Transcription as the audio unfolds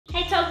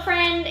up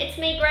friend, it's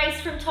me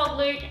Grace from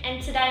Togloot,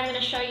 and today I'm going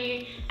to show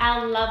you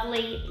our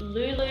lovely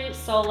Lulu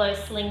Solo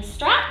Sling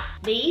strap.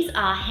 These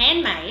are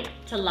handmade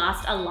to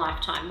last a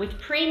lifetime with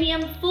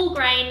premium full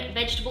grain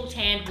vegetable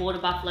tanned water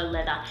buffalo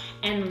leather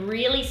and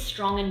really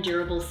strong and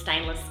durable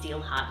stainless steel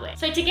hardware.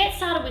 So to get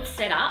started with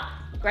setup,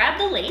 grab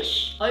the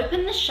leash,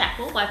 open the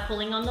shackle by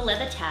pulling on the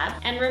leather tab,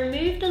 and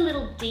remove the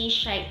little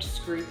D-shaped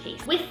screw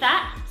piece. With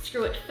that,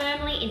 screw it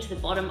firmly into the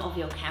bottom of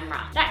your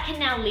camera. That can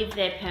now live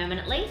there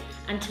permanently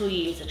until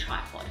you use a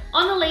tripod.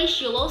 On the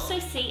leash, you'll also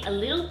see a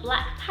little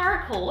black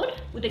paracord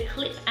with a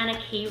clip and a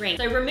key ring.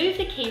 So remove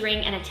the key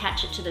ring and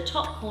attach it to the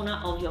top corner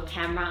of your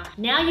camera.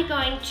 Now you're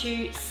going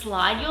to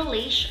slide your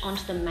leash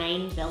onto the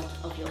main belt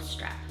of your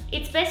strap.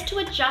 It's best to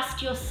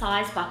adjust your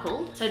size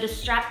buckle so the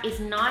strap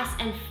is nice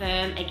and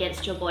firm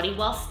against your body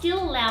while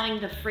still allowing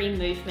the free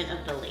movement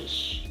of the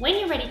leash. When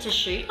you're ready to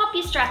shoot, pop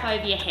your strap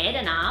over your head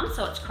and arm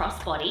so it's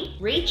cross-body.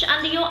 Reach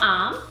under your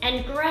arm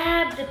and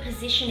grab the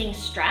positioning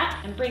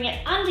strap and bring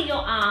it under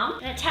your arm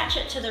and attach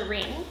it to the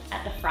ring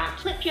at the front.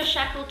 Clip your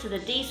shackle to the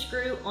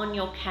D-screw on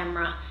your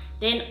camera.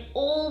 Then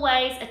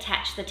always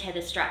attach the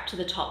tether strap to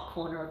the top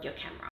corner of your camera.